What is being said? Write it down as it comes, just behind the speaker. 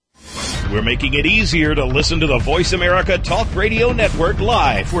We're making it easier to listen to the Voice America Talk Radio Network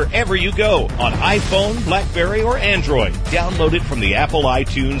live wherever you go on iPhone, BlackBerry, or Android. Download it from the Apple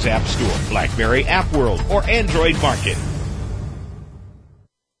iTunes App Store, BlackBerry App World, or Android Market.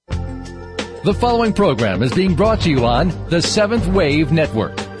 The following program is being brought to you on the Seventh Wave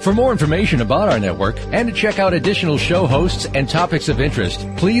Network. For more information about our network and to check out additional show hosts and topics of interest,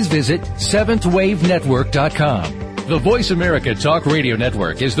 please visit seventhwavenetwork.com. The Voice America Talk Radio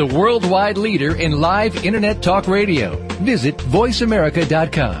Network is the worldwide leader in live Internet talk radio. Visit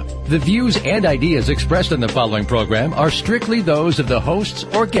voiceamerica.com. The views and ideas expressed on the following program are strictly those of the hosts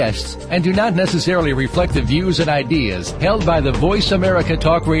or guests and do not necessarily reflect the views and ideas held by the Voice America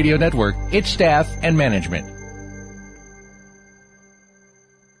Talk Radio Network, its staff, and management.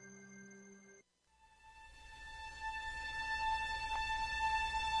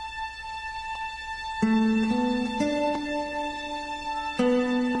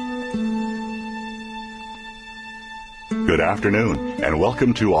 Good afternoon, and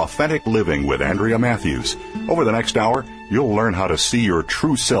welcome to Authentic Living with Andrea Matthews. Over the next hour, you'll learn how to see your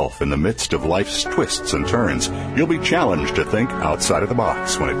true self in the midst of life's twists and turns. You'll be challenged to think outside of the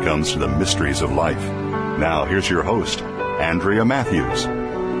box when it comes to the mysteries of life. Now, here's your host, Andrea Matthews.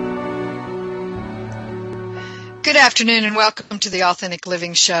 Good afternoon, and welcome to the Authentic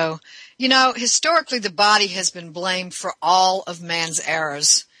Living Show. You know, historically, the body has been blamed for all of man's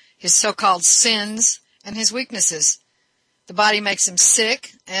errors, his so-called sins, and his weaknesses. The body makes him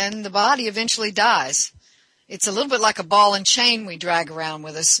sick, and the body eventually dies. It's a little bit like a ball and chain we drag around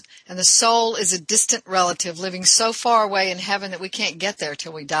with us, and the soul is a distant relative living so far away in heaven that we can't get there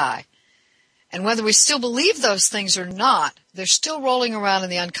till we die. And whether we still believe those things or not, they're still rolling around in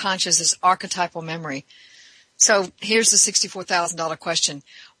the unconscious as archetypal memory. So here's the $64,000 question.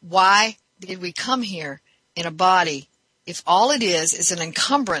 Why did we come here in a body if all it is an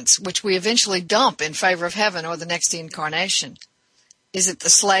encumbrance which we eventually dump in favor of heaven or the next incarnation? Is it the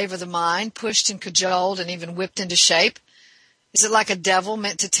slave of the mind, pushed and cajoled and even whipped into shape? Is it like a devil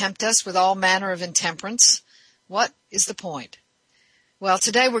meant to tempt us with all manner of intemperance? What is the point? Well,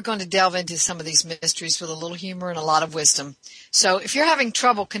 today we're going to delve into some of these mysteries with a little humor and a lot of wisdom. So if you're having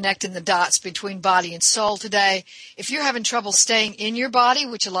trouble connecting the dots between body and soul today, if you're having trouble staying in your body,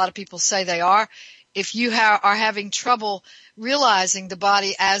 which a lot of people say they are, if you are having trouble realizing the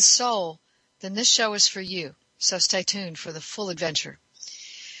body as soul, then this show is for you. So stay tuned for the full adventure.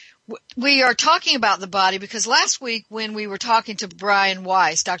 We are talking about the body because last week when we were talking to Brian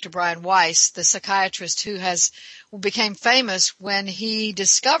Weiss, Dr. Brian Weiss, the psychiatrist who became famous when he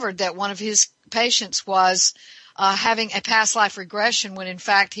discovered that one of his patients was having a past life regression when in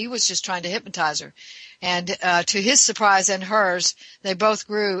fact he was just trying to hypnotize her. And to his surprise and hers, they both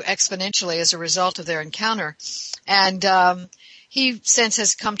grew exponentially as a result of their encounter. And he since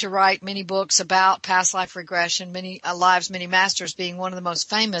has come to write many books about past life regression, Many Lives, Many Masters being one of the most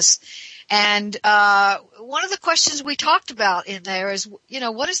famous. And one of the questions we talked about in there is,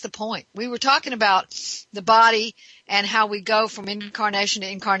 what is the point? We were talking about the body and how we go from incarnation to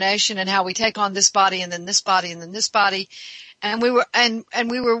incarnation and how we take on this body and then this body and then this body. And we were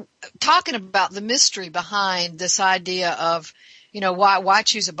talking about the mystery behind this idea of, why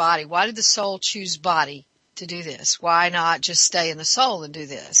choose a body? Why did the soul choose body to do this? Why not just stay in the soul and do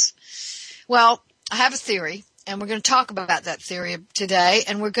this? Well, I have a theory, and we're going to talk about that theory today,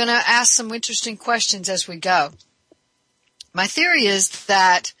 and we're going to ask some interesting questions as we go. My theory is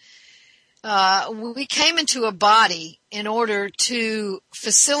that we came into a body in order to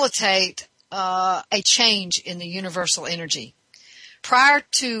facilitate a change in the universal energy. Prior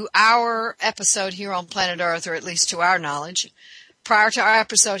to our episode here on planet Earth, or at least to our knowledge, prior to our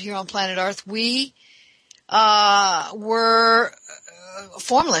episode here on planet Earth, we were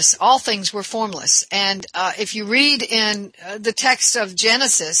formless. All things were formless. And if you read in the text of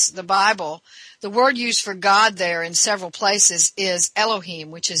Genesis, the Bible, the word used for God there in several places is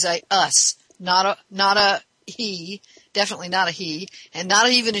Elohim, which is a us, not a he, definitely not a he, and not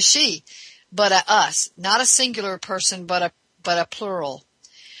even a she. But a us, not a singular person, but a plural.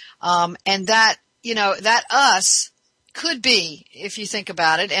 And that, that us could be, if you think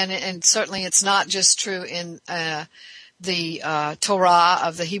about it, and certainly it's not just true in, the Torah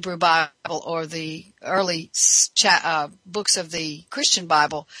of the Hebrew Bible or the early, books of the Christian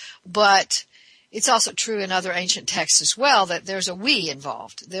Bible, but it's also true in other ancient texts as well that there's a we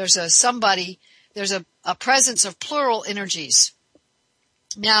involved. There's a presence of plural energies.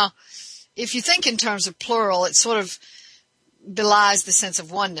 Now, if you think in terms of plural, it sort of belies the sense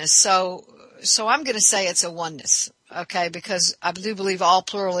of oneness. So I'm going to say it's a oneness, okay? Because I do believe all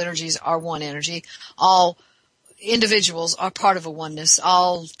plural energies are one energy. All, individuals are part of a oneness.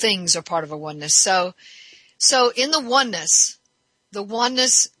 All things are part of a oneness. So in the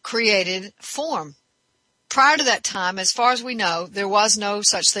oneness created form. Prior to that time, as far as we know, there was no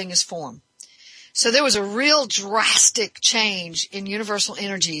such thing as form. So there was a real drastic change in universal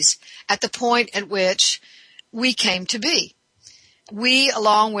energies at the point at which we came to be. We,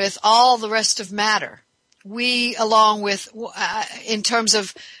 along with all the rest of matter, we, along with, in terms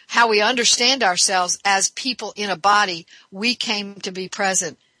of how we understand ourselves as people in a body, we came to be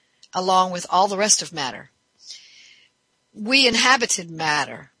present along with all the rest of matter. We inhabited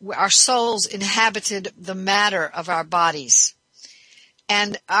matter. Our souls inhabited the matter of our bodies.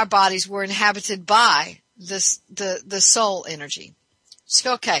 And our bodies were inhabited by the soul energy.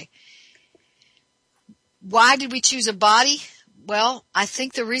 So, okay. Why did we choose a body? Well, I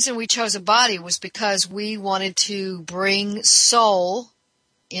think the reason we chose a body was because we wanted to bring soul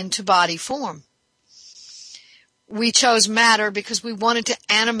into body form. We chose matter because we wanted to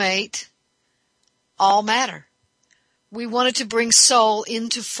animate all matter. We wanted to bring soul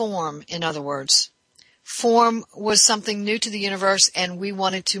into form, in other words. Form was something new to the universe, and we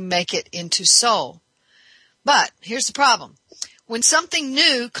wanted to make it into soul. But here's the problem. When something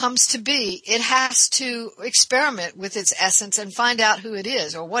new comes to be, it has to experiment with its essence and find out who it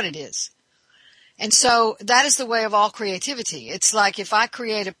is or what it is. And so that is the way of all creativity. It's like if I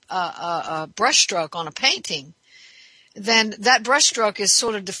create a brushstroke on a painting, then that brushstroke is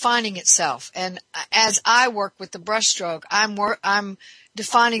sort of defining itself. And as I work with the brushstroke, I'm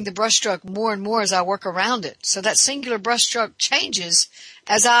defining the brushstroke more and more as I work around it. So that singular brushstroke changes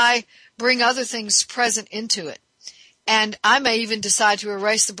as I bring other things present into it. And I may even decide to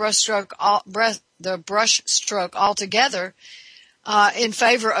erase the brushstroke altogether in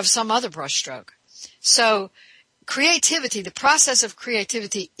favor of some other brushstroke. So creativity, the process of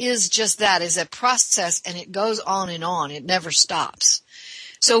creativity is just that, is a process, and it goes on and on. It never stops.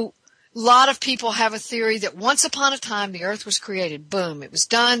 So a lot of people have a theory that once upon a time the earth was created. Boom, it was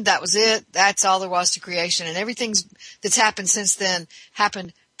done. That was it. That's all there was to creation. And everything that's happened since then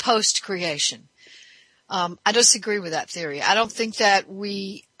happened post-creation. I disagree with that theory. I don't think that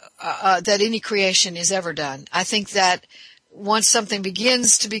that any creation is ever done. I think that once something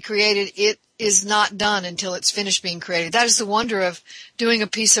begins to be created, it is not done until it's finished being created. That is the wonder of doing a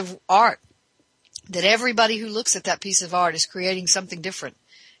piece of art, that everybody who looks at that piece of art is creating something different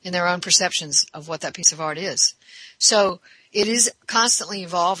in their own perceptions of what that piece of art is. So it is constantly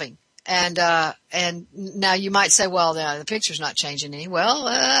evolving. And now you might say, well, the picture's not changing any. Well,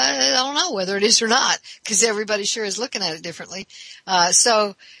 I don't know whether it is or not, because everybody sure is looking at it differently.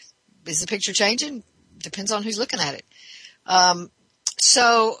 So is the picture changing? Depends on who's looking at it.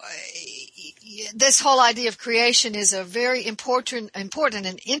 So this whole idea of creation is a very important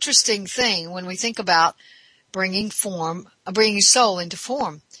and interesting thing when we think about bringing soul into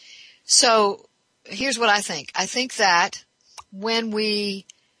form. So here's what I think. I think that when we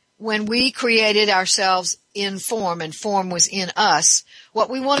created ourselves in form and form was in us, what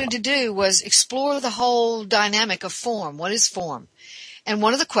we wanted to do was explore the whole dynamic of form. What is form? And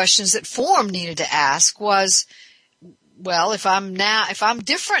one of the questions that form needed to ask was, well, if I'm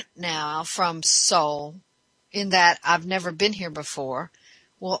different now from soul, in that I've never been here before,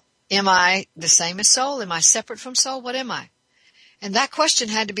 well, am I the same as soul? Am I separate from soul? What am I? And that question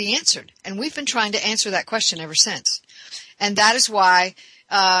had to be answered. And we've been trying to answer that question ever since. And that is why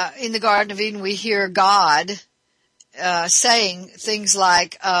in the Garden of Eden we hear God saying things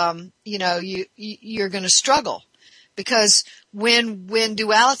like, you're going to struggle. Because when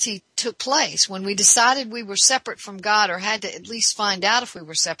duality took place, when we decided we were separate from God, or had to at least find out if we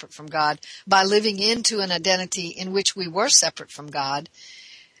were separate from God by living into an identity in which we were separate from God,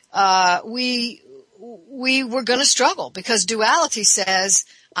 we were going to struggle, because duality says,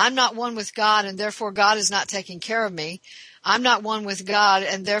 I'm not one with God, and therefore God is not taking care of me. I'm not one with God,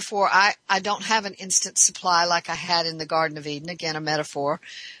 and therefore I don't have an instant supply like I had in the Garden of Eden. Again, a metaphor.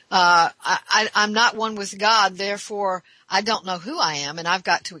 I'm not one with God, therefore I don't know who I am, and I've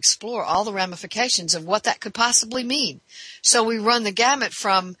got to explore all the ramifications of what that could possibly mean. So we run the gamut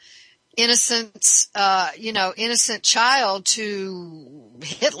from innocent child to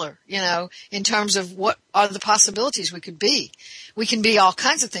Hitler, in terms of what are the possibilities we could be. We can be all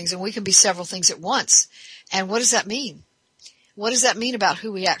kinds of things, and we can be several things at once. And what does that mean? What does that mean about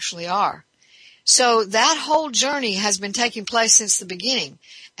who we actually are? So that whole journey has been taking place since the beginning.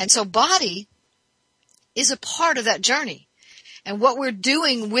 And so body is a part of that journey. And what we're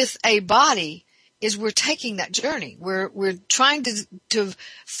doing with a body is we're taking that journey. We're trying to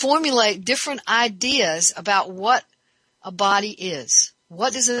formulate different ideas about what a body is,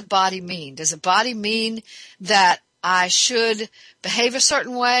 What does a body mean? Does a body mean that I should behave a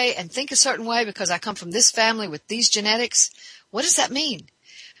certain way and think a certain way because I come from this family with these genetics? What does that mean?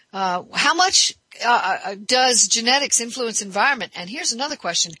 How much does genetics influence environment? And here's another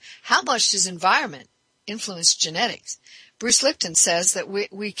question. How much does environment influence genetics? Bruce Lipton says that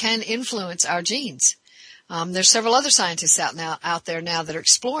we can influence our genes. There's several other scientists out there now that are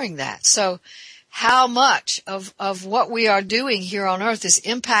exploring that. So how much of what we are doing here on Earth is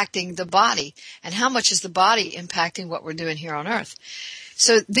impacting the body, and how much is the body impacting what we're doing here on Earth?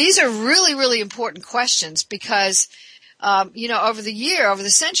 So these are really, really important questions because, over the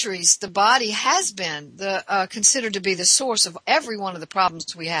centuries, the body has been considered to be the source of every one of the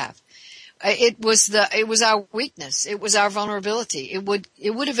problems we have. It was our weakness. It was our vulnerability. It would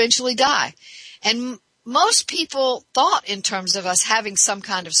eventually die. And most people thought in terms of us having some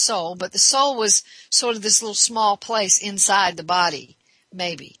kind of soul, but the soul was sort of this little small place inside the body,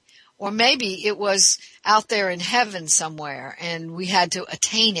 maybe. Or maybe it was out there in heaven somewhere, and we had to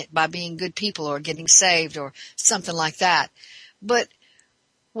attain it by being good people or getting saved or something like that. But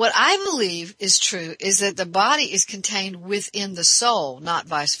what I believe is true is that the body is contained within the soul, not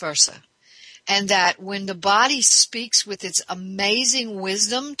vice versa. And that when the body speaks with its amazing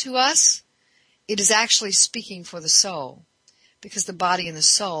wisdom to us, it is actually speaking for the soul, because the body and the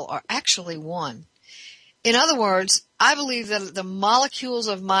soul are actually one. In other words, I believe that the molecules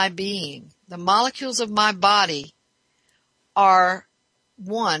of my being, the molecules of my body, are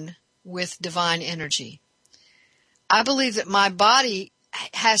one with divine energy. I believe that my body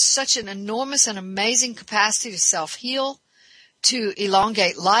has such an enormous and amazing capacity to self-heal, to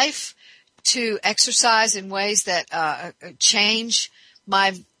elongate life, to exercise in ways that change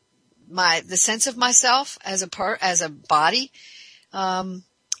the sense of myself as a body,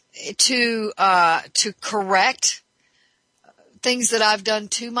 to correct things that I've done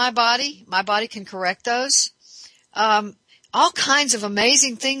to my body. My body can correct those. All kinds of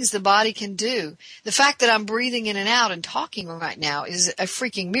amazing things the body can do. The fact that I'm breathing in and out and talking right now is a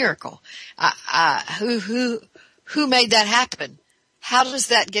freaking miracle. Who made that happen? How does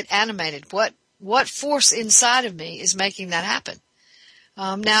that get animated? What force inside of me is making that happen?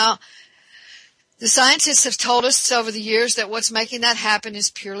 Now, the scientists have told us over the years that what's making that happen is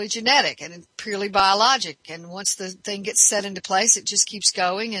purely genetic and purely biologic. And once the thing gets set into place, it just keeps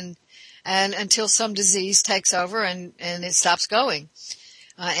going and until some disease takes over and it stops going.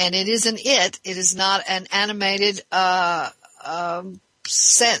 And it isn't it. It is not an animated,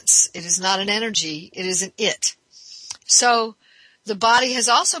 sense. It is not an energy. It is an it. So the body has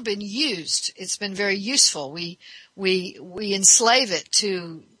also been used. It's been very useful. We enslave it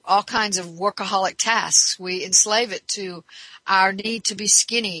to all kinds of workaholic tasks. We enslave it to our need to be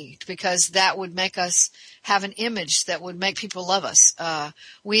skinny because that would make us have an image that would make people love us.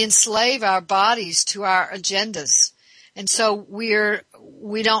 We enslave our bodies to our agendas. And so we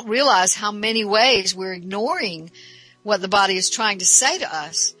don't realize how many ways we're ignoring what the body is trying to say to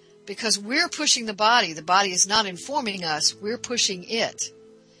us because we're pushing the body. The body is not informing us. We're pushing it.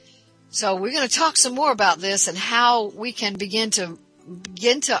 So we're going to talk some more about this and how we can begin to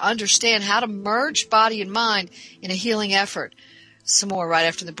understand how to merge body and mind in a healing effort. Some more right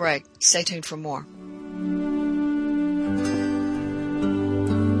after the break. Stay tuned for more.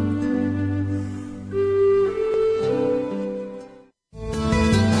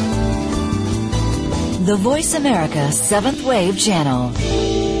 The Voice America 7th Wave Channel.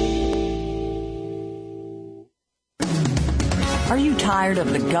 Are you tired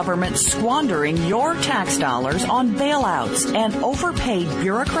of the government squandering your tax dollars on bailouts and overpaid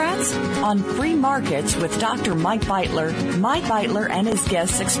bureaucrats? On Free Markets with Dr. Mike Beitler and his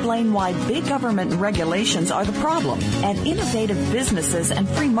guests explain why big government regulations are the problem and innovative businesses and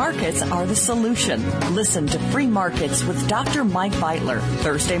free markets are the solution. Listen to Free Markets with Dr. Mike Beitler,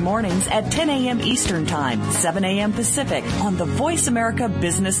 Thursday mornings at 10 a.m. Eastern Time, 7 a.m. Pacific on the Voice America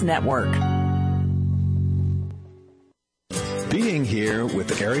Business Network. Being here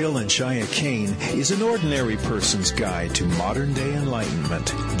with Ariel and Shia Kane is an ordinary person's guide to modern-day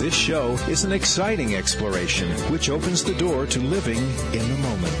enlightenment. This show is an exciting exploration which opens the door to living in the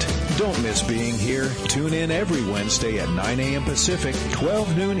moment. Don't miss being here. Tune in every Wednesday at 9 a.m. Pacific,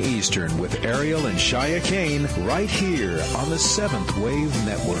 12 noon Eastern with Ariel and Shia Kane right here on the 7th Wave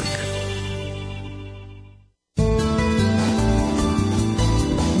Network.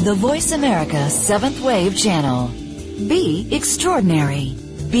 The Voice America 7th Wave Channel. Be extraordinary.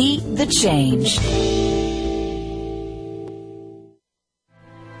 Be the change.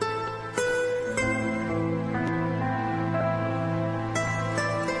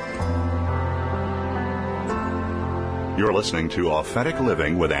 You're listening to Authentic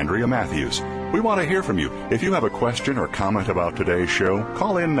Living with Andrea Matthews. We want to hear from you. If you have a question or comment about today's show,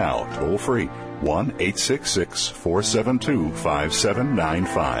 call in now, toll free,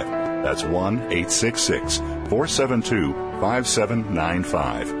 1-866-472-5795. That's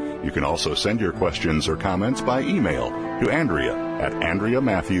 1-866-472-5795. You can also send your questions or comments by email to Andrea at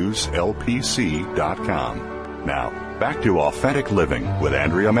AndreaMatthewsLPC.com. Now, back to Authentic Living with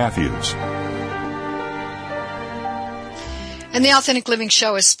Andrea Matthews. And the Authentic Living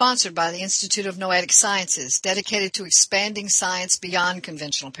Show is sponsored by the Institute of Noetic Sciences, dedicated to expanding science beyond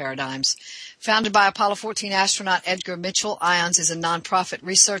conventional paradigms. Founded by Apollo 14 astronaut Edgar Mitchell, IONS is a nonprofit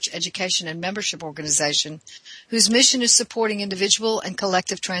research, education, and membership organization whose mission is supporting individual and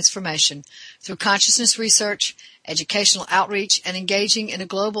collective transformation through consciousness research, educational outreach, and engaging in a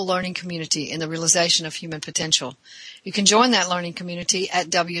global learning community in the realization of human potential. You can join that learning community at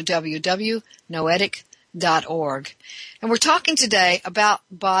www.noetic.org. And we're talking today about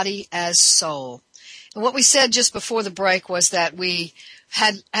body as soul. And what we said just before the break was that we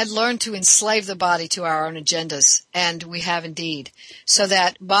had learned to enslave the body to our own agendas, and we have indeed. So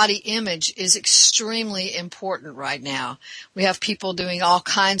that body image is extremely important right now. We have people doing all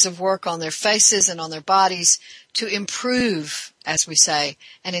kinds of work on their faces and on their bodies to improve, as we say,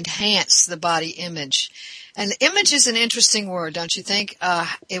 and enhance the body image. And image is an interesting word, don't you think?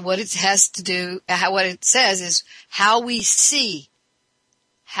 What it says is how we see.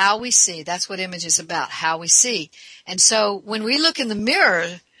 How we see. That's what image is about, how we see. And so when we look in the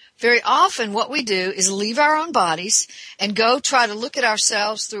mirror, very often what we do is leave our own bodies and go try to look at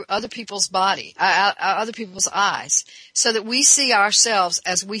ourselves through other people's other people's eyes, so that we see ourselves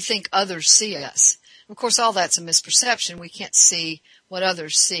as we think others see us. Of course, all that's a misperception. We can't see what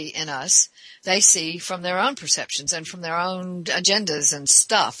others see in us. They see from their own perceptions and from their own agendas and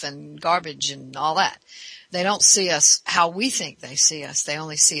stuff and garbage and all that. They don't see us how we think they see us. They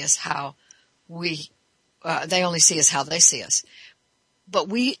only see us how they see us. But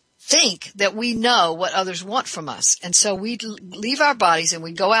we think that we know what others want from us. And so we leave our bodies and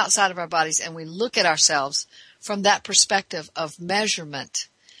we go outside of our bodies and we look at ourselves from that perspective of measurement.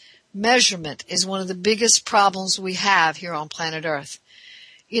 Measurement is one of the biggest problems we have here on planet Earth.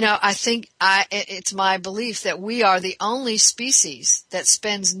 You know, it's my belief that we are the only species that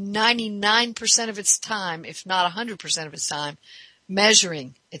spends 99% of its time, if not 100% of its time,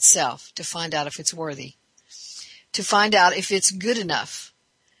 measuring itself to find out if it's worthy, to find out if it's good enough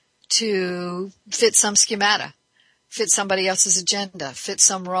to fit some schemata, fit somebody else's agenda, fit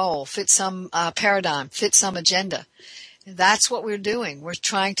some role, fit some paradigm, fit some agenda. That's what we're doing. We're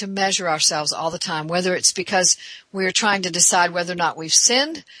trying to measure ourselves all the time, whether it's because we're trying to decide whether or not we've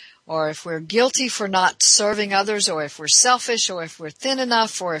sinned, or if we're guilty for not serving others, or if we're selfish, or if we're thin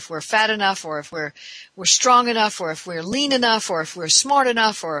enough, or if we're fat enough, or if we're strong enough, or if we're lean enough, or if we're smart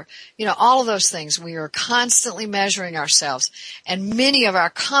enough, or, all of those things. We are constantly measuring ourselves. And many of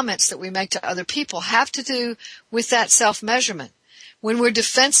our comments that we make to other people have to do with that self-measurement. When we're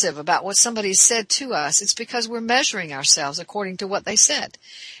defensive about what somebody said to us, it's because we're measuring ourselves according to what they said.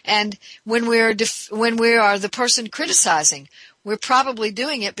 And when we are the person criticizing, we're probably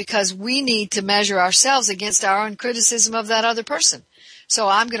doing it because we need to measure ourselves against our own criticism of that other person. So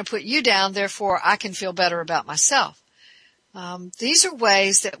I'm going to put you down, therefore I can feel better about myself. These are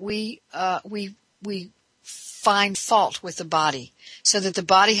ways that we find fault with the body, so that the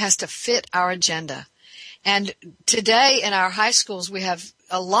body has to fit our agenda. And today in our high schools, we have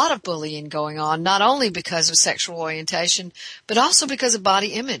a lot of bullying going on, not only because of sexual orientation, but also because of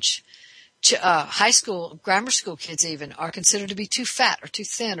body image. High school, grammar school kids even are considered to be too fat or too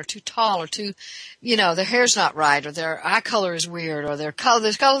thin or too tall or too, their hair's not right, or their eye color is weird, or the color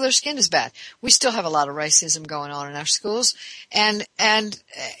of their skin is bad. We still have a lot of racism going on in our schools. And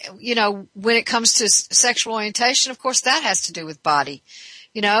when it comes to sexual orientation, of course, that has to do with body,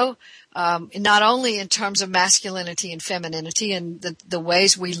 not only in terms of masculinity and femininity and the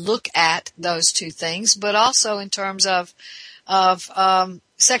ways we look at those two things, but also in terms of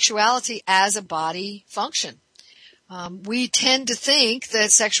sexuality as a body function. We tend to think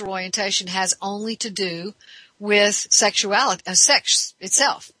that sexual orientation has only to do with sexuality, sex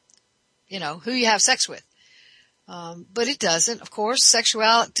itself, who you have sex with. But it doesn't. Of course,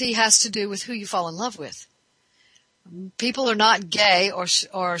 sexuality has to do with who you fall in love with. People are not gay or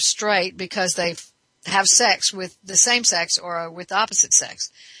straight because they have sex with the same sex or with the opposite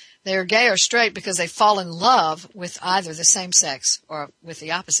sex. They are gay or straight because they fall in love with either the same sex or with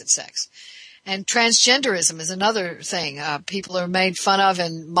the opposite sex. And transgenderism is another thing. People are made fun of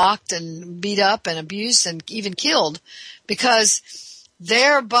and mocked and beat up and abused and even killed because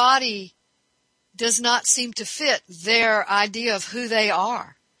their body does not seem to fit their idea of who they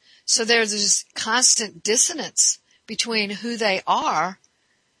are. So there's this constant dissonance between who they are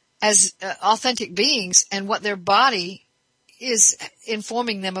as authentic beings and what their body is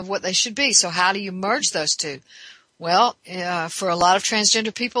informing them of what they should be. So how do you merge those two? Well, for a lot of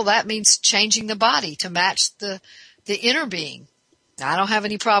transgender people, that means changing the body to match the inner being. I don't have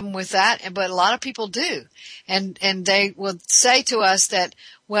any problem with that, but a lot of people do. And they will say to us that,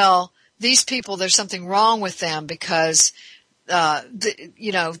 well, these people, there's something wrong with them because,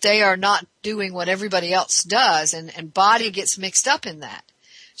 they are not doing what everybody else does, and body gets mixed up in that.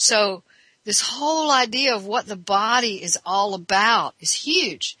 So this whole idea of what the body is all about is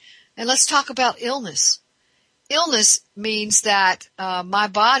huge. And let's talk about illness. Illness means that my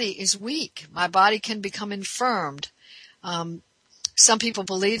body is weak. My body can become infirmed. Some people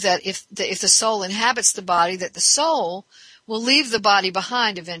believe that if the soul inhabits the body, that the soul will leave the body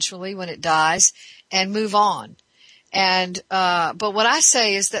behind eventually when it dies and move on. And but what I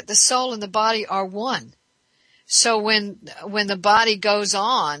say is that the soul and the body are one. So when the body goes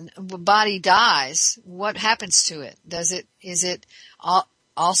on, the body dies, what happens to it? Is it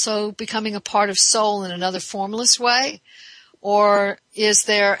also becoming a part of soul in another formless way? Or is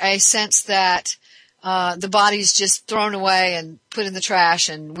there a sense that the body's just thrown away and put in the trash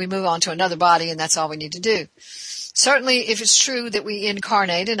and we move on to another body and that's all we need to do? Certainly, if it's true that we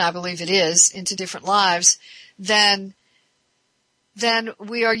incarnate, and I believe it is, into different lives, then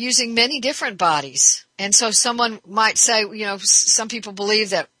we are using many different bodies. And so someone might say, some people believe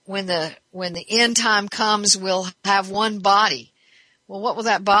that when the end time comes, we'll have one body. Well, what will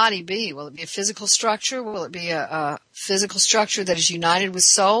that body be? Will it be a physical structure? Will it be a physical structure that is united with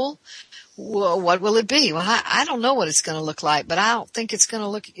soul? Well, what will it be? Well, I don't know what it's going to look like, but I don't think it's going to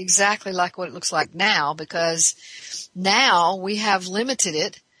look exactly like what it looks like now, because now we have limited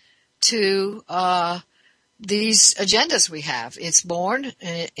it to these agendas we have. It's born,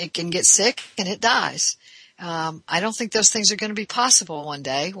 and it can get sick, and it dies. I don't think those things are going to be possible one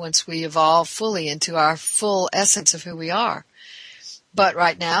day once we evolve fully into our full essence of who we are. But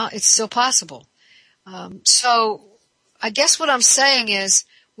right now, it's still possible. So I guess what I'm saying is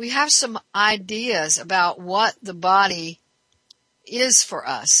we have some ideas about what the body is for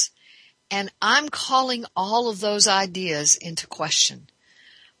us. And I'm calling all of those ideas into question.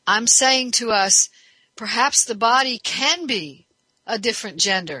 I'm saying to us, perhaps the body can be a different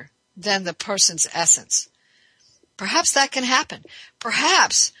gender than the person's essence. Perhaps that can happen.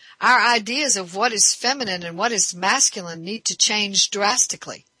 Perhaps our ideas of what is feminine and what is masculine need to change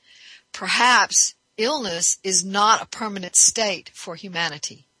drastically. Perhaps illness is not a permanent state for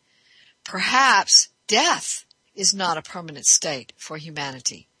humanity. Perhaps death is not a permanent state for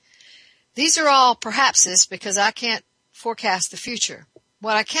humanity. These are all perhapses because I can't forecast the future.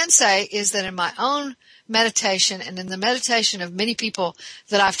 What I can say is that in my own meditation and in the meditation of many people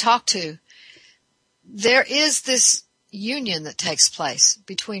that I've talked to, there is this union that takes place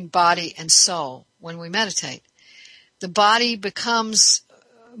between body and soul when we meditate. The body becomes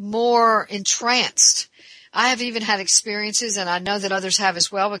more entranced. I have even had experiences, and I know that others have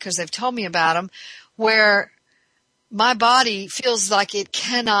as well because they've told me about them, where my body feels like it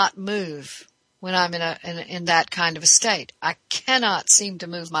cannot move when I'm in that kind of a state. I cannot seem to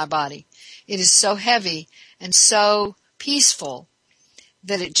move my body. It is so heavy and so peaceful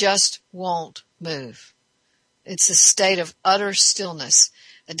that it just won't move. It's a state of utter stillness.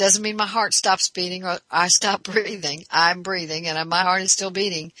 It doesn't mean my heart stops beating or I stop breathing. I'm breathing and my heart is still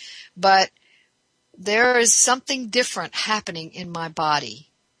beating. But there is something different happening in my body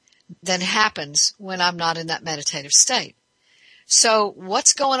than happens when I'm not in that meditative state. So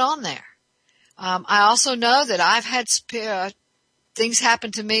what's going on there? I also know that I've had things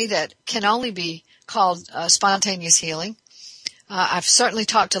happen to me that can only be called spontaneous healing. I've certainly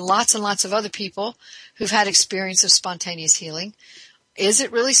talked to lots and lots of other people who've had experience of spontaneous healing. Is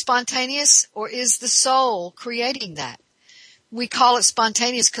it really spontaneous, or is the soul creating that? We call it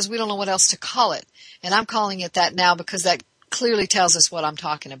spontaneous because we don't know what else to call it. And I'm calling it that now because that clearly tells us what I'm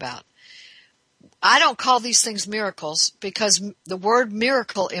talking about. I don't call these things miracles because the word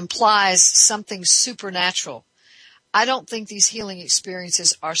miracle implies something supernatural. I don't think these healing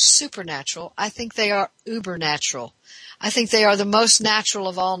experiences are supernatural. I think they are ubernatural. I think they are the most natural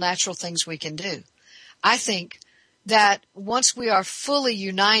of all natural things we can do. I think that once we are fully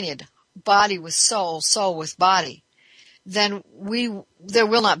united, body with soul, soul with body, then there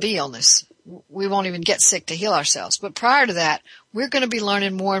will not be illness. We won't even get sick to heal ourselves. But prior to that, we're going to be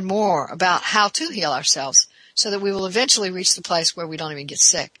learning more and more about how to heal ourselves so that we will eventually reach the place where we don't even get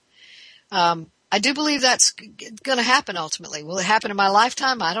sick. I do believe that's going to happen ultimately. Will it happen in my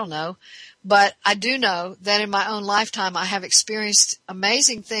lifetime? I don't know. But I do know that in my own lifetime, I have experienced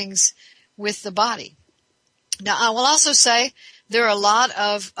amazing things with the body. Now, I will also say there are a lot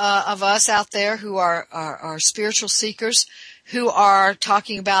of us out there who are spiritual seekers who are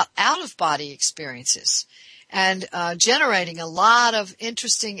talking about out-of-body experiences and generating a lot of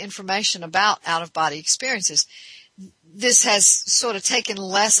interesting information about out-of-body experiences. This has sort of taken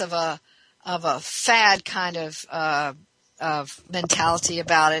less of a fad kind of mentality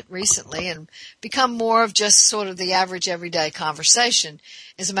about it recently and become more of just sort of the average everyday conversation.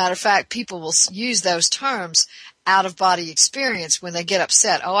 As a matter of fact, people will use those terms, out-of-body experience, when they get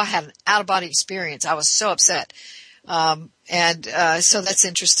upset. Oh, I had an out-of-body experience. I was so upset. So that's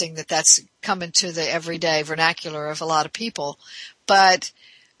interesting that that's come into the everyday vernacular of a lot of people. But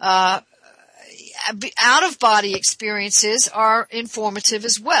out-of-body experiences are informative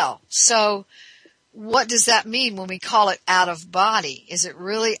as well. So what does that mean when we call it out of body? Is it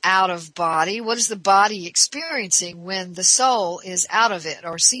really out of body? What is the body experiencing when the soul is out of it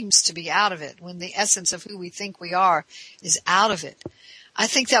or seems to be out of it, when the essence of who we think we are is out of it? I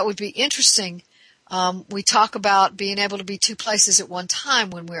think that would be interesting. We talk about being able to be two places at one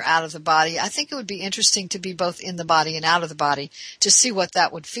time when we're out of the body. I think it would be interesting to be both in the body and out of the body, to see what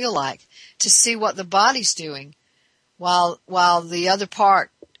that would feel like, to see what the body's doing while the other part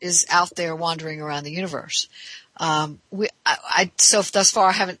is out there wandering around the universe. So thus far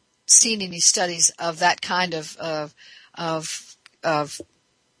I haven't seen any studies of that kind of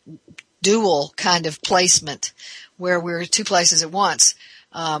dual kind of placement where we're two places at once,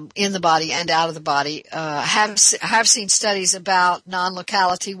 in the body and out of the body. I have seen studies about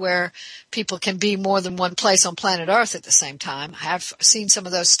non-locality where people can be more than one place on planet Earth at the same time. I have seen some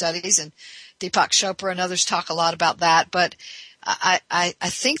of those studies, and Deepak Chopra and others talk a lot about that, but I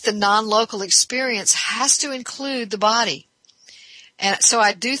think the non-local experience has to include the body. And so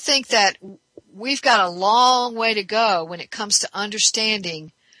I do think that we've got a long way to go when it comes to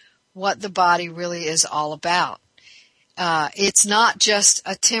understanding what the body really is all about. It's not just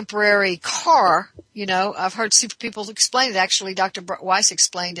a temporary car. You know, I've heard super people explain it. Actually, Dr. Weiss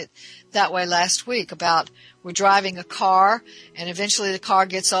explained it that way last week about we're driving a car and eventually the car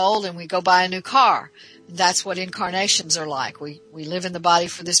gets old and we go buy a new car. That's what incarnations are like. We live in the body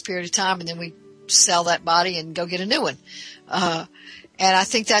for this period of time and then we sell that body and go get a new one. And I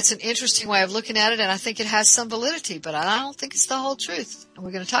think that's an interesting way of looking at it, and I think it has some validity, but I don't think it's the whole truth. And we're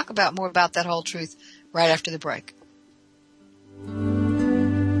going to talk more about that whole truth right after the break.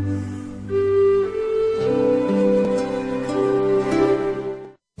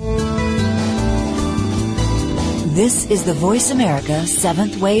 This is the Voice America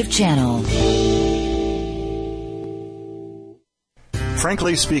 7th Wave Channel.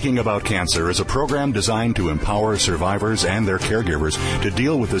 Frankly Speaking About Cancer is a program designed to empower survivors and their caregivers to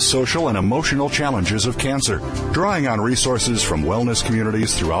deal with the social and emotional challenges of cancer. Drawing on resources from wellness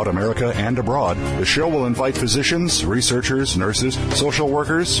communities throughout America and abroad, the show will invite physicians, researchers, nurses, social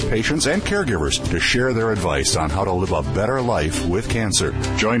workers, patients, and caregivers to share their advice on how to live a better life with cancer.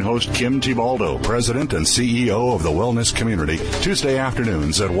 Join host Kim Tibaldo, President and CEO of the Wellness Community, Tuesday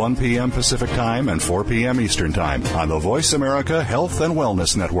afternoons at 1 p.m. Pacific Time and 4 p.m. Eastern Time on the Voice America Health and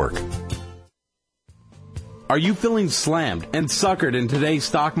Wellness Network. Are you feeling slammed and suckered in today's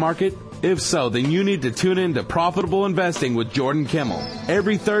stock market? If so, then you need to tune in to Profitable Investing with Jordan Kimmel.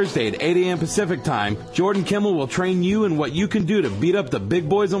 Every Thursday at 8 a.m. Pacific Time, Jordan Kimmel will train you in what you can do to beat up the big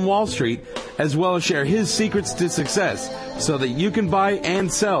boys on Wall Street, as well as share his secrets to success so that you can buy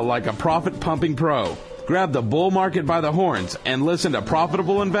and sell like a profit-pumping pro. Grab the bull market by the horns and listen to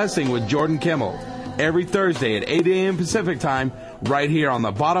Profitable Investing with Jordan Kimmel. Every Thursday at 8 a.m. Pacific Time, right here on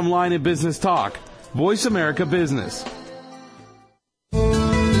the Bottom Line in Business Talk, Voice America Business.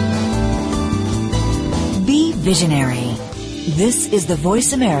 Be visionary. This is the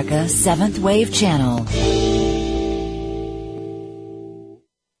Voice America 7th Wave Channel.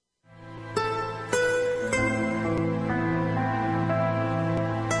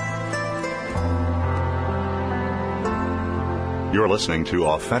 You're listening to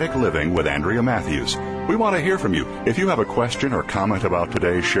Authentic Living with Andrea Matthews. We want to hear from you. If you have a question or comment about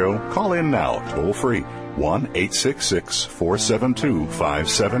today's show, call in now, toll free,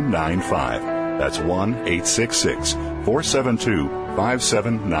 1-866-472-5795. That's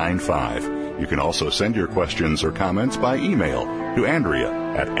 1-866-472-5795. You can also send your questions or comments by email to Andrea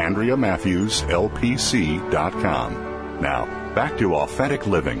at AndreaMatthewsLPC.com. Now, back to Authentic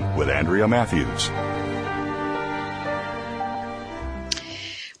Living with Andrea Matthews.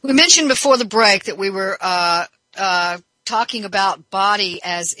 We mentioned before the break that we were talking about body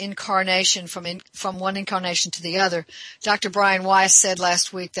as incarnation from one incarnation to the other, Dr. Brian Weiss said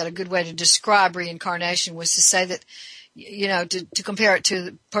last week that a good way to describe reincarnation was to say that, to compare it to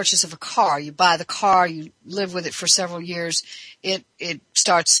the purchase of a car. You buy the car, you live with it for several years, it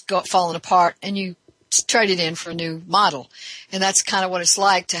starts falling apart, and you trade it in for a new model. And that's kind of what it's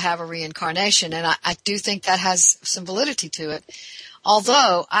like to have a reincarnation. And I do think that has some validity to it.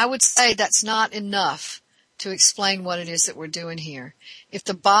 Although I would say that's not enough to explain what it is that we're doing here. If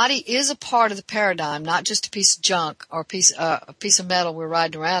the body is a part of the paradigm, not just a piece of junk or a piece of metal we're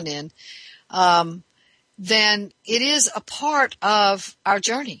riding around in, then it is a part of our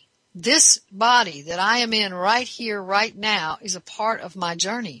journey. This body that I am in right here, right now, is a part of my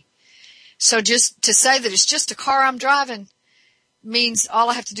journey. So just to say that it's just a car I'm driving means all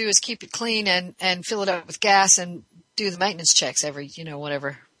I have to do is keep it clean and fill it up with gas and do the maintenance checks every,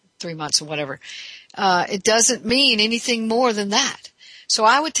 3 months or whatever. It doesn't mean anything more than that. So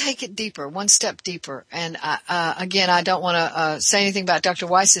I would take it deeper, one step deeper. And again, I don't want to say anything about Dr.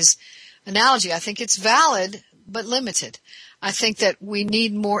 Weiss's analogy. I think it's valid, but limited. I think that we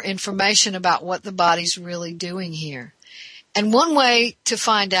need more information about what the body's really doing here. And one way to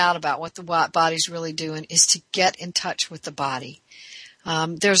find out about what the body's really doing is to get in touch with the body.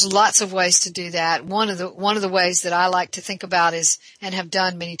 There's lots of ways to do that. One of the ways that I like to think about is, and have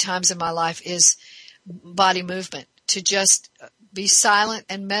done many times in my life, is body movement. To just be silent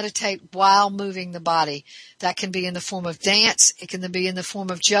and meditate while moving the body. That can be in the form of dance. It can be in the form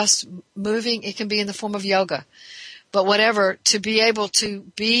of just moving. It can be in the form of yoga. But whatever, to be able to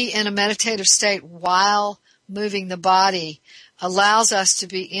be in a meditative state while moving the body allows us to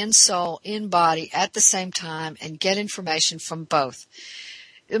be in soul, in body at the same time and get information from both.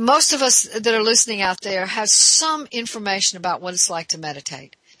 Most of us that are listening out there have some information about what it's like to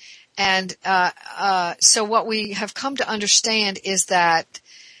meditate. And so what we have come to understand is that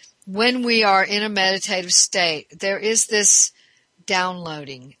when we are in a meditative state, there is this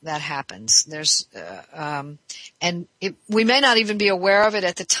downloading that happens. We may not even be aware of it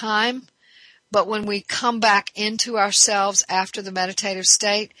at the time, but when we come back into ourselves after the meditative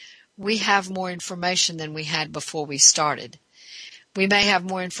state, we have more information than we had before we started. We may have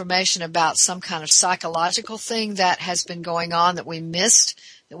more information about some kind of psychological thing that has been going on that we missed,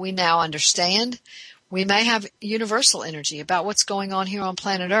 that we now understand. We may have universal energy about what's going on here on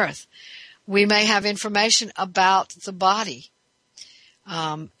planet Earth. We may have information about the body.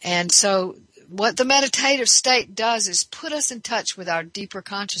 And so what the meditative state does is put us in touch with our deeper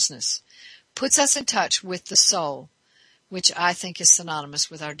consciousness, puts us in touch with the soul, which I think is synonymous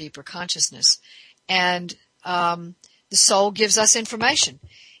with our deeper consciousness. And the soul gives us information.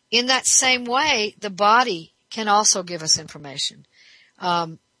 In that same way, the body can also give us information.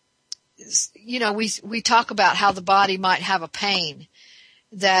 We talk about how the body might have a pain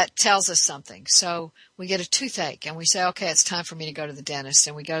that tells us something. So we get a toothache and we say, okay, it's time for me to go to the dentist.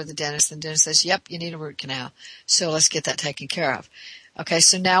 And we go to the dentist and the dentist says, yep, you need a root canal. So let's get that taken care of. Okay,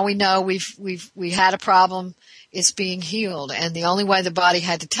 so now we know we had a problem. It's being healed. And the only way the body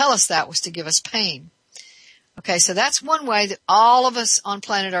had to tell us that was to give us pain. Okay, so that's one way that all of us on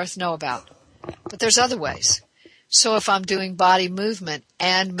planet Earth know about. But there's other ways. So if I'm doing body movement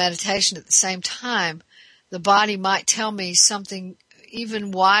and meditation at the same time, the body might tell me something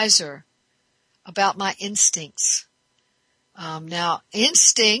even wiser about my instincts. Now,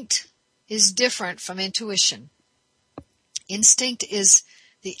 instinct is different from intuition. Instinct is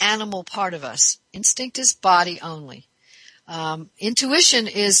the animal part of us. Instinct is body only. Intuition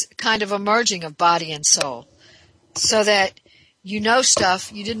is kind of a merging of body and soul. So that you know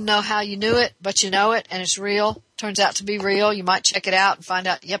stuff, you didn't know how you knew it, but you know it, and it's real. Turns out to be real. You might check it out and find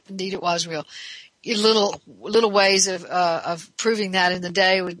out, yep, indeed it was real. Little ways of proving that in the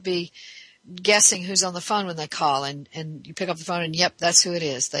day would be guessing who's on the phone when they call, and you pick up the phone and yep, that's who it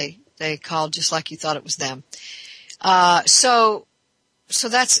is. They called just like you thought it was them. So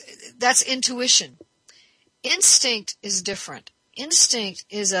that's intuition. Instinct is different. Instinct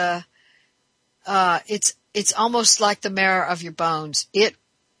is it's almost like the marrow of your bones. It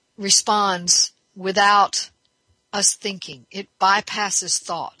responds without us thinking. It bypasses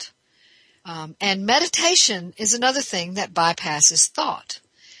thought. And meditation is another thing that bypasses thought.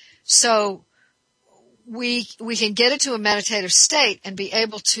 So we can get into a meditative state and be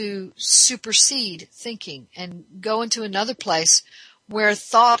able to supersede thinking and go into another place where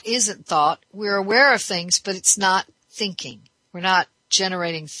thought isn't thought. We're aware of things, but it's not thinking. We're not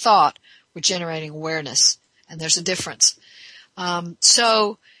generating thought. We're generating awareness. And there's a difference.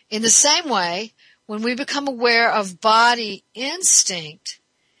 So in the same way, when we become aware of body instinct,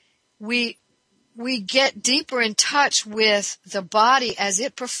 we we get deeper in touch with the body as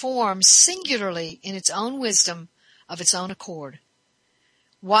it performs singularly in its own wisdom of its own accord.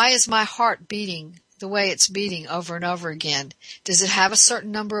 Why is my heart beating the way it's beating over and over again? Does it have a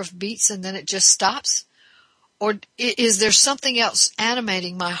certain number of beats and then it just stops? Or is there something else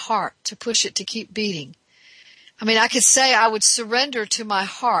animating my heart to push it to keep beating? I mean, I could say I would surrender to my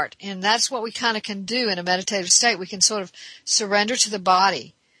heart, and that's what we kind of can do in a meditative state. We can sort of surrender to the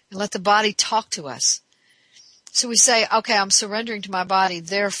body and let the body talk to us. So we say, okay, I'm surrendering to my body,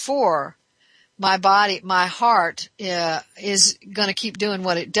 therefore my heart is going to keep doing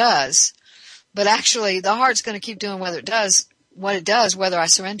what it does. But actually, the heart's going to keep doing what it does, whether I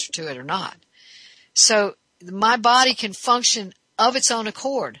surrender to it or not. So my body can function of its own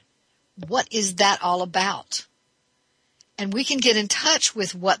accord. What is that all about? And we can get in touch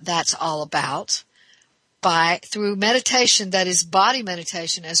with what that's all about through meditation that is body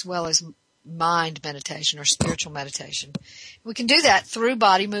meditation as well as mind meditation or spiritual meditation. We can do that through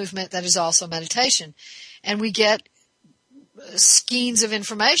body movement that is also meditation. And we get skeins of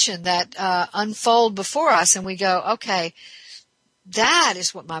information that unfold before us, and we go, okay, that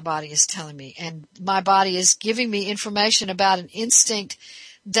is what my body is telling me. And my body is giving me information about an instinct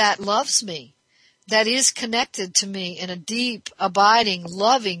that loves me, that is connected to me in a deep, abiding,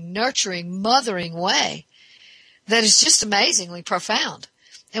 loving, nurturing, mothering way that is just amazingly profound.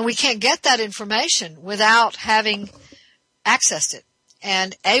 And we can't get that information without having accessed it.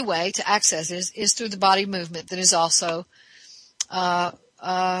 And a way to access it is through the body movement that is also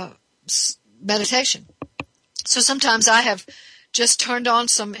meditation. So sometimes I have just turned on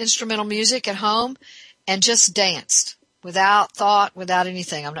some instrumental music at home and just danced without thought, without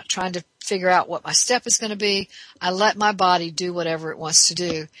anything. I'm not trying to figure out what my step is going to be. I let my body do whatever it wants to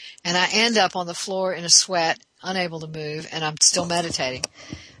do. And I end up on the floor in a sweat, unable to move, and I'm still meditating.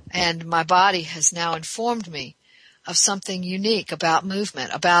 And my body has now informed me of something unique about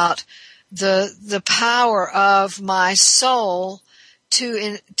movement, about the power of my soul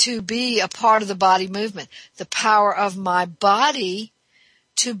to be a part of the body movement, the power of my body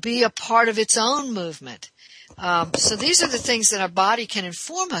to be a part of its own movement. So these are the things that our body can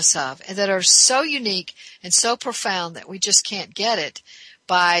inform us of and that are so unique and so profound that we just can't get it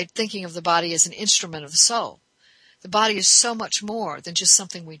by thinking of the body as an instrument of the soul. The body is so much more than just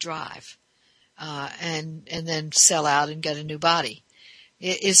something we drive and then sell out and get a new body.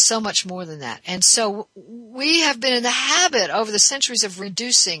 It is so much more than that. And so we have been in the habit over the centuries of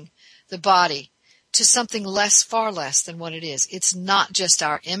reducing the body to something less, far less than what it is. It's not just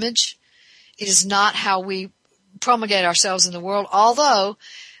our image. It is not how we promulgate ourselves in the world, although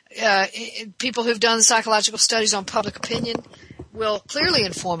people who've done psychological studies on public opinion will clearly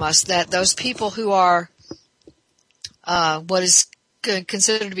inform us that those people who are what is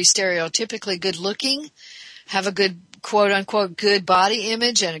considered to be stereotypically good looking, have a good quote unquote good body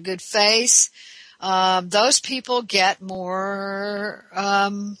image and a good face, those people get more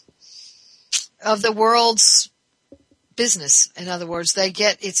of the world's business. In other words,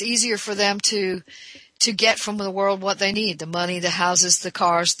 it's easier for them to get from the world what they need, the money, the houses, the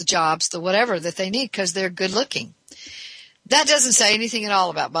cars, the jobs, the whatever that they need because they're good looking. That doesn't say anything at all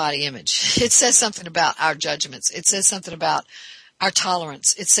about body image. It says something about our judgments. It says something about our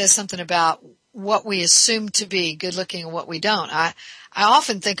tolerance. It says something about what we assume to be good looking and what we don't. I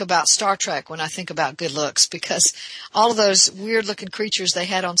often think about Star Trek when I think about good looks because all of those weird looking creatures they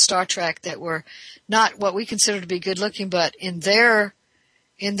had on Star Trek that were not what we consider to be good looking, but in their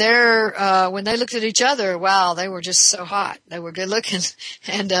when they looked at each other, wow, they were just so hot. They were good looking.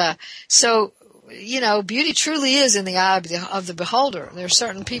 And so beauty truly is in the eye of the beholder. There are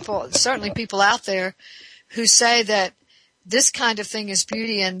certainly people out there who say that this kind of thing is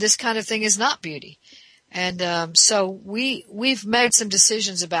beauty and this kind of thing is not beauty. And so we've made some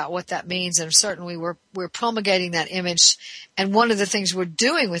decisions about what that means, and certainly we're promulgating that image. And one of the things we're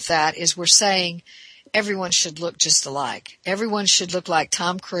doing with that is we're saying everyone should look just alike. Everyone should look like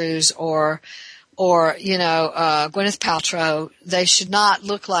Tom Cruise or Gwyneth Paltrow. They should not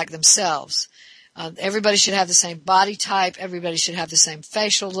look like themselves. Everybody should have the same body type. Everybody should have the same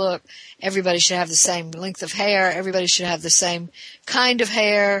facial look. Everybody should have the same length of hair. Everybody should have the same kind of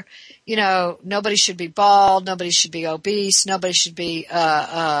hair. Nobody should be bald. Nobody should be obese. Nobody should be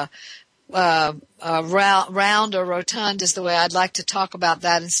round or rotund is the way I'd like to talk about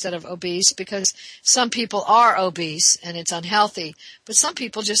that instead of obese, because some people are obese and it's unhealthy, but some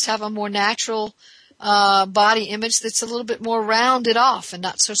people just have a more natural body image that's a little bit more rounded off and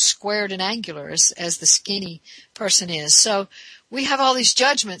not so squared and angular as the skinny person is. So we have all these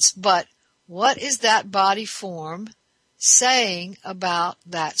judgments, but what is that body form saying about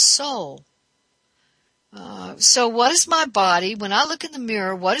that soul? So what is my body, when I look in the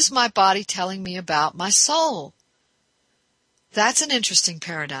mirror, what is my body telling me about my soul? That's an interesting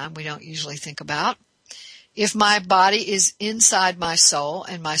paradigm we don't usually think about. If my body is inside my soul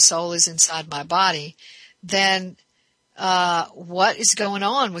and my soul is inside my body, then what is going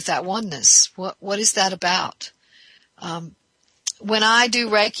on with that oneness? What is that about? When I do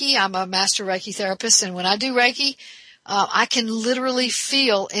Reiki, I'm a master Reiki therapist, and when I do Reiki, I can literally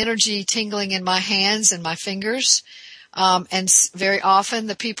feel energy tingling in my hands and my fingers. And very often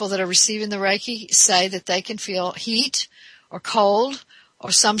the people that are receiving the Reiki say that they can feel heat or cold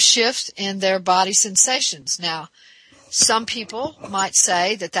or some shift in their body sensations. Now, some people might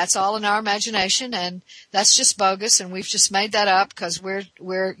say that that's all in our imagination and that's just bogus and we've just made that up because we're,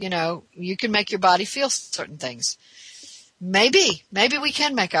 you can make your body feel certain things. Maybe we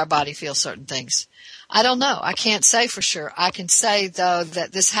can make our body feel certain things. I don't know. I can't say for sure. I can say though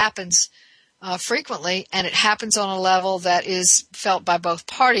that this happens frequently, and it happens on a level that is felt by both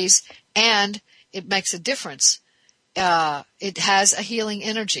parties, and it makes a difference. It has a healing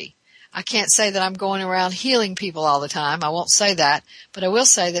energy. I can't say that I'm going around healing people all the time. I won't say that, but I will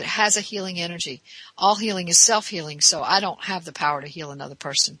say that it has a healing energy. All healing is self-healing, so I don't have the power to heal another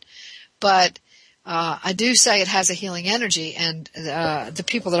person. But I do say it has a healing energy, and the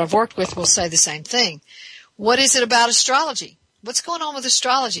people that I've worked with will say the same thing. What is it about astrology? What's going on with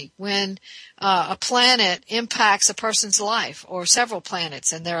astrology when a planet impacts a person's life, or several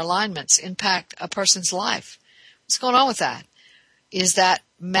planets and their alignments impact a person's life? What's going on with that? Is that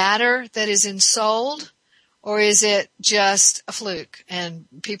matter that is ensouled, or is it just a fluke and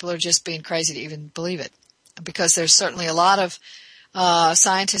people are just being crazy to even believe it? Because there's certainly a lot of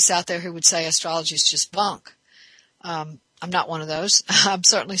scientists out there who would say astrology is just bunk. I'm not one of those. I'm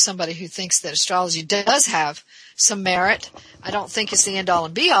certainly somebody who thinks that astrology does have some merit. I don't think it's the end-all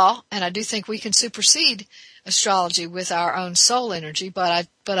and be-all, and I do think we can supersede astrology with our own soul energy, but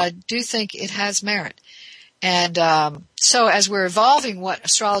I do think it has merit. And so as we're evolving, what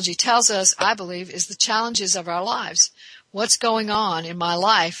astrology tells us, I believe, is the challenges of our lives. What's going on in my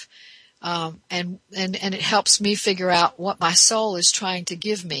life? And it helps me figure out what my soul is trying to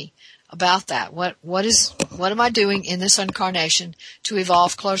give me about that. What am I doing in this incarnation to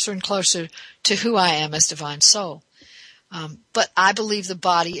evolve closer and closer to who I am as divine soul? But I believe the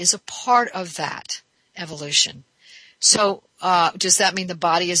body is a part of that evolution. So, does that mean the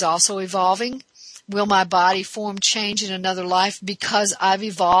body is also evolving? Will my body form change in another life because I've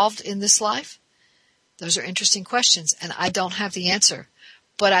evolved in this life? Those are interesting questions, and I don't have the answer.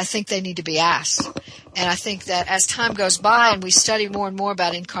 But I think they need to be asked. And I think that as time goes by and we study more and more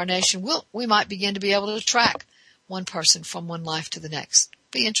about incarnation, we might begin to be able to track one person from one life to the next.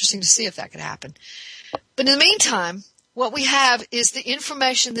 Be interesting to see if that could happen. But in the meantime, what we have is the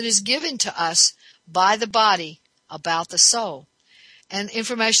information that is given to us by the body about the soul, and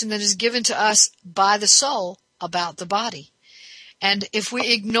information that is given to us by the soul about the body. And if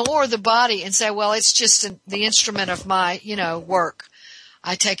we ignore the body and say, well, it's just the instrument of my, work.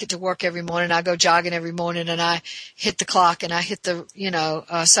 I take it to work every morning. I go jogging every morning, and I hit the clock, and I hit the,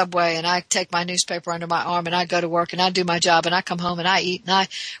 subway, and I take my newspaper under my arm, and I go to work, and I do my job, and I come home, and I eat, and I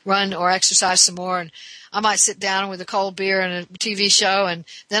run or exercise some more, and I might sit down with a cold beer and a TV show, and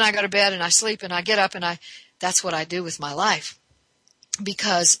then I go to bed, and I sleep, and I get up, and that's what I do with my life.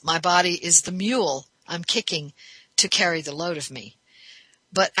 Because my body is the mule I'm kicking to carry the load of me.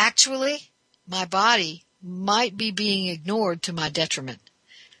 But actually, my body might be being ignored to my detriment.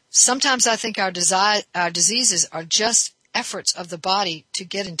 Sometimes I think our diseases are just efforts of the body to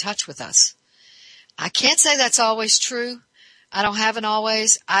get in touch with us. I can't say that's always true. I don't have an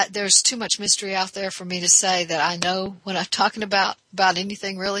always. There's too much mystery out there for me to say that I know when I'm talking about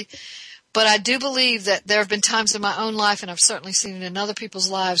anything really. But I do believe that there have been times in my own life, and I've certainly seen it in other people's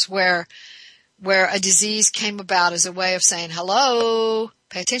lives, where a disease came about as a way of saying, hello,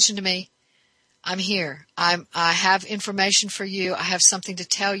 pay attention to me. I'm here. I have information for you. I have something to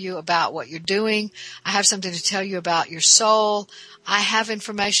tell you about what you're doing. I have something to tell you about your soul. I have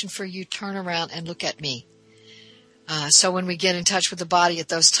information for you. Turn around and look at me. So when we get in touch with the body at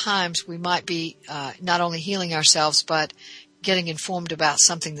those times, we might be not only healing ourselves, but getting informed about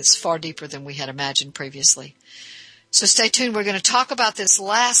something that's far deeper than we had imagined previously. So stay tuned. We're going to talk about this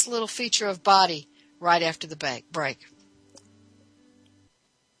last little feature of body right after the break.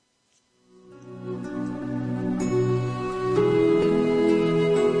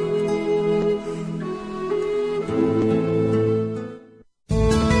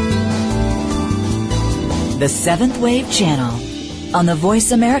 The Seventh Wave Channel on the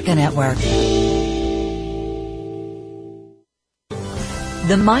Voice America Network.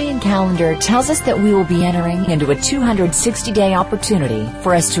 The Mayan calendar tells us that we will be entering into a 260-day opportunity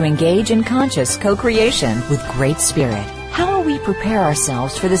for us to engage in conscious co-creation with Great Spirit. How will we prepare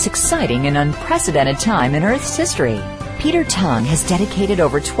ourselves for this exciting and unprecedented time in Earth's history? Peter Tung has dedicated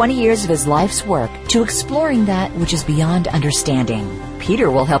over 20 years of his life's work to exploring that which is beyond understanding.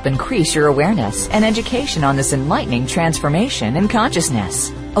 Peter will help increase your awareness and education on this enlightening transformation in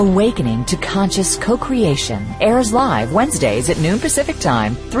consciousness. Awakening to Conscious Co-Creation airs live Wednesdays at noon Pacific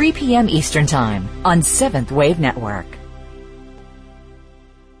Time, 3 p.m. Eastern Time on 7th Wave Network.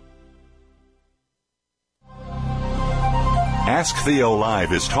 Ask Theo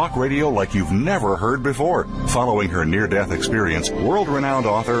Live is talk radio like you've never heard before. Following her near-death experience, world-renowned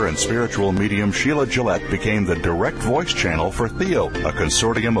author and spiritual medium Sheila Gillette became the direct voice channel for Theo, a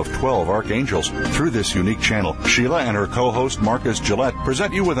consortium of 12 archangels. Through this unique channel, Sheila and her co-host Marcus Gillette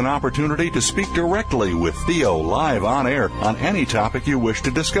present you with an opportunity to speak directly with Theo live on air on any topic you wish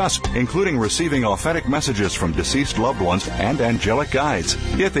to discuss, including receiving authentic messages from deceased loved ones and angelic guides.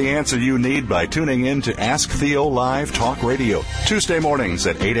 Get the answer you need by tuning in to Ask Theo Live Talk Radio, Tuesday mornings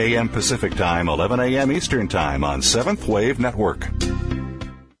at 8 a.m. Pacific Time, 11 a.m. Eastern Time on 7th Wave Network.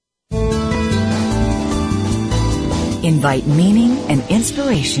 Invite meaning and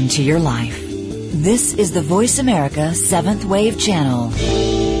inspiration to your life. This is the Voice America 7th Wave Channel.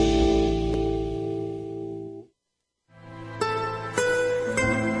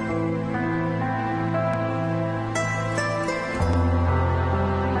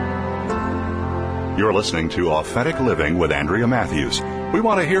 You're listening to Authentic Living with Andrea Matthews. We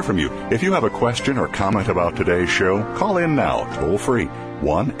want to hear from you. If you have a question or comment about today's show, call in now, toll free,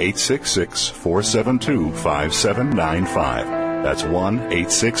 1-866-472-5795. That's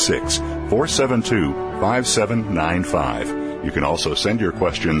 1-866-472-5795. You can also send your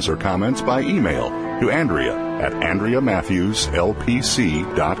questions or comments by email to Andrea at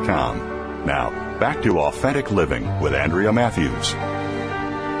AndreaMatthewsLPC.com. Now, back to Authentic Living with Andrea Matthews.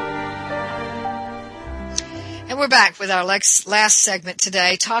 And we're back with our last segment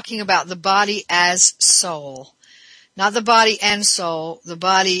today, talking about the body as soul. Not the body and soul, the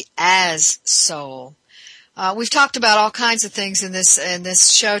body as soul. We've talked about all kinds of things in this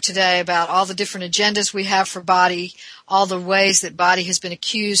show today, about all the different agendas we have for body, all the ways that body has been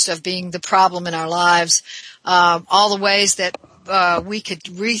accused of being the problem in our lives, all the ways that we could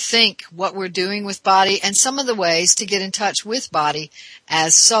rethink what we're doing with body, and some of the ways to get in touch with body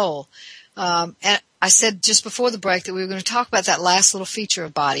as soul. And I said just before the break that we were going to talk about that last little feature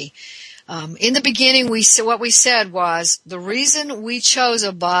of body. In the beginning, what we said was the reason we chose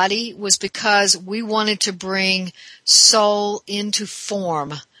a body was because we wanted to bring soul into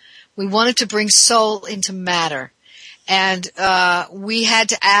form. We wanted to bring soul into matter. And we had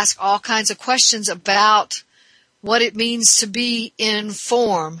to ask all kinds of questions about what it means to be in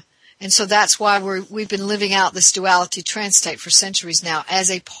form. And so that's why we've been living out this duality trance state for centuries now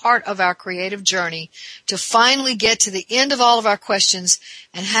as a part of our creative journey to finally get to the end of all of our questions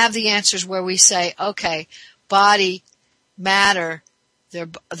and have the answers where we say, okay, body, matter,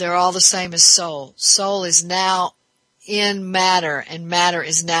 they're all the same as soul. Soul is now in matter and matter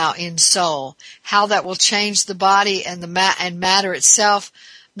is now in soul. How that will change the body and and matter itself,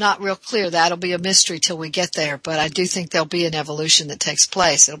 not real clear. That'll be a mystery till we get there, but I do think there'll be an evolution that takes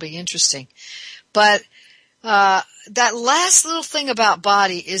place. It'll be interesting. But that last little thing about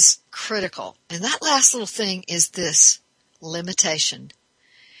body is critical, and that last little thing is this: limitation.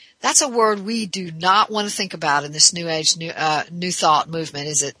 That's a word we do not want to think about in this new age, new thought movement,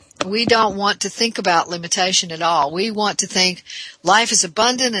 is it? We don't want to think about limitation at all. We want to think life is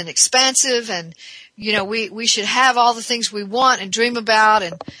abundant and expansive, and we should have all the things we want and dream about,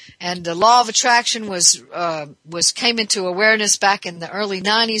 and the law of attraction came into awareness back in the early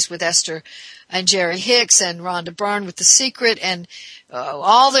 90s with Esther and Jerry Hicks and Rhonda Byrne with The Secret, and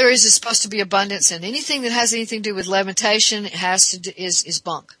all there is supposed to be abundance, and anything that has anything to do with limitation is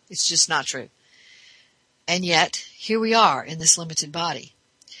bunk. It's just not true. And yet here we are in this limited body.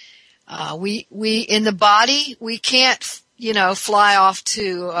 We in the body, we can't fly off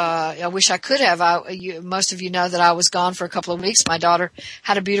to, I wish I could have. Most of you know that I was gone for a couple of weeks. My daughter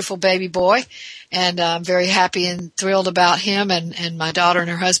had a beautiful baby boy, and I'm very happy and thrilled about him, and my daughter and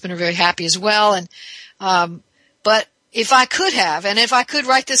her husband are very happy as well. And, but if I could have, and if I could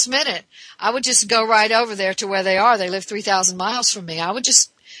right this minute, I would just go right over there to where they are. They live 3,000 miles from me. I would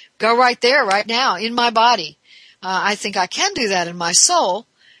just go right there right now in my body. I think I can do that in my soul,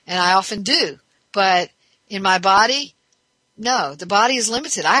 and I often do. But in my body, no, the body is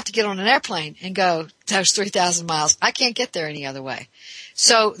limited. I have to get on an airplane and go those 3,000 miles. I can't get there any other way.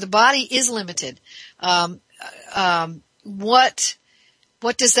 So the body is limited. What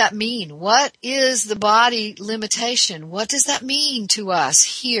what does that mean? What is the body limitation? What does that mean to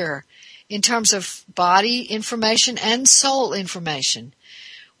us here in terms of body information and soul information?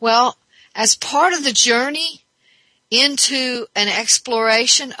 Well, as part of the journey into an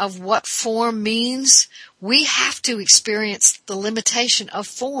exploration of what form means, we have to experience the limitation of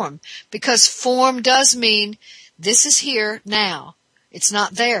form, because form does mean this is here now. It's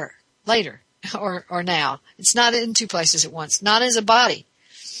not there later or now. It's not in two places at once, not as a body.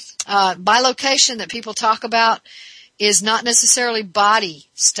 Bilocation that people talk about is not necessarily body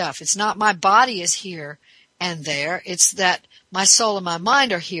stuff. It's not my body is here and there. It's that my soul and my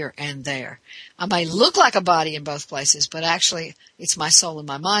mind are here and there. I may look like a body in both places, but actually it's my soul and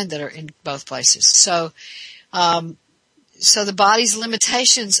my mind that are in both places. So the body's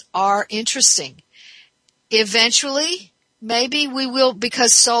limitations are interesting. Eventually, maybe we will,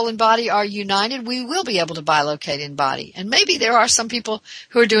 because soul and body are united, we will be able to bilocate in body. And maybe there are some people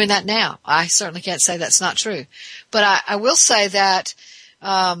who are doing that now. I certainly can't say that's not true. But I will say that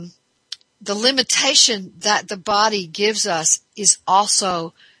the limitation that the body gives us is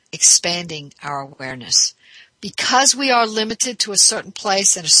also expanding our awareness. Because we are limited to a certain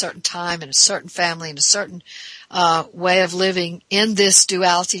place and a certain time and a certain family and a certain way of living in this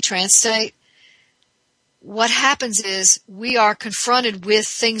duality trance state, what happens is we are confronted with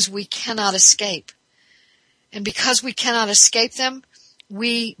things we cannot escape. And because we cannot escape them,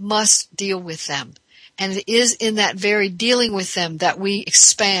 we must deal with them. And it is in that very dealing with them that we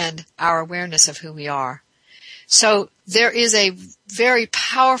expand our awareness of who we are. So there is a very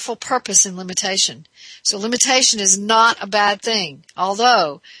powerful purpose in limitation. So limitation is not a bad thing,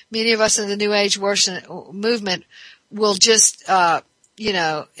 although many of us in the New Age movement will just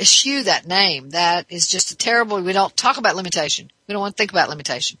eschew that name. That is just a terrible, we don't talk about limitation. We don't want to think about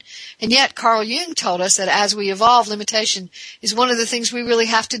limitation. And yet Carl Jung told us that as we evolve, limitation is one of the things we really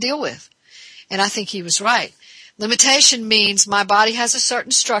have to deal with. And I think he was right. Limitation means my body has a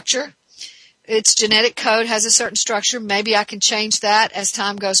certain structure. Its genetic code has a certain structure. Maybe I can change that as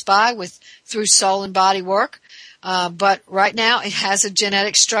time goes by through soul and body work. But right now it has a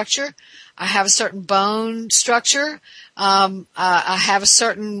genetic structure. I have a certain bone structure. I have a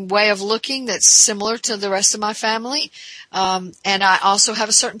certain way of looking that's similar to the rest of my family. And I also have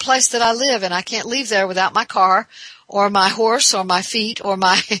a certain place that I live, and I can't leave there without my car or my horse or my feet or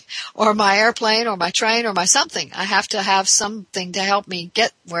my airplane or my train or my something. I have to have something to help me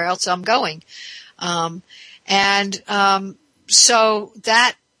get where else I'm going. So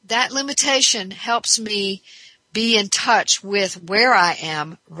that limitation helps me be in touch with where I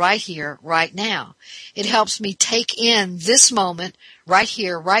am right here, right now. It helps me take in this moment right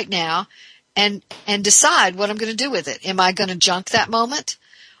here, right now, and decide what I'm going to do with it. Am I going to junk that moment,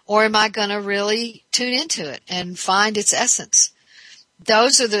 or am I going to really tune into it and find its essence?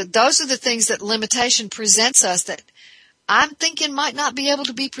 Those are the things that limitation presents us that I'm thinking might not be able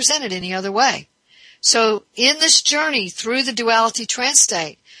to be presented any other way. So in this journey through the duality trance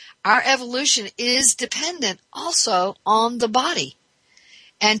state, our evolution is dependent also on the body.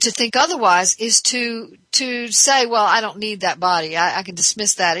 And to think otherwise is to say, well, I don't need that body. I can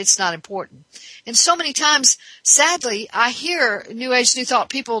dismiss that. It's not important. And so many times, sadly, I hear New Age, New Thought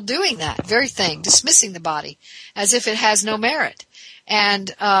people doing that very thing, dismissing the body as if it has no merit.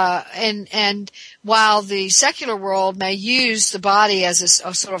 And while the secular world may use the body as a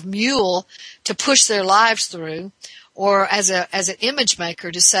sort of mule to push their lives through, or as an image maker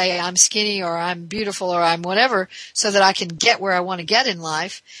to say I'm skinny or I'm beautiful or I'm whatever so that I can get where I want to get in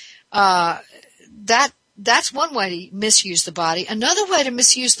life, that's one way to misuse the body. Another way to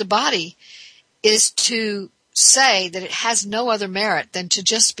misuse the body is to say that it has no other merit than to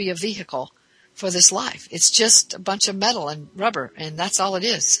just be a vehicle for this life. It's just a bunch of metal and rubber, and that's all it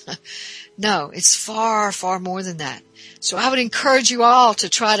is. No, it's far, far more than that. So I would encourage you all to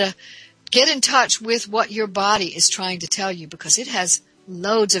try to get in touch with what your body is trying to tell you, because it has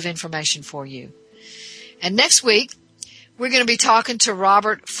loads of information for you. And next week, we're going to be talking to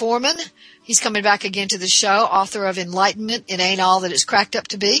Robert Foreman. He's coming back again to the show, author of Enlightenment, It Ain't All That It's Cracked Up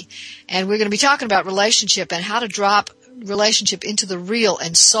to Be. And we're going to be talking about relationship and how to drop relationship into the real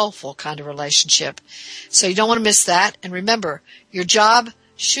and soulful kind of relationship. So you don't want to miss that. And remember, your job,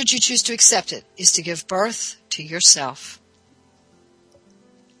 should you choose to accept it, is to give birth to yourself.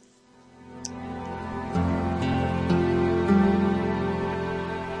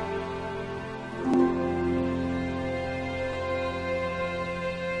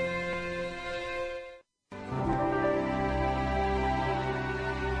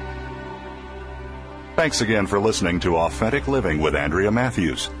 Thanks again for listening to Authentic Living with Andrea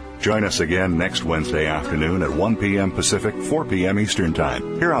Matthews. Join us again next Wednesday afternoon at 1 p.m. Pacific, 4 p.m. Eastern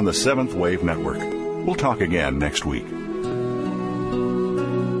Time, here on the Seventh Wave Network. We'll talk again next week.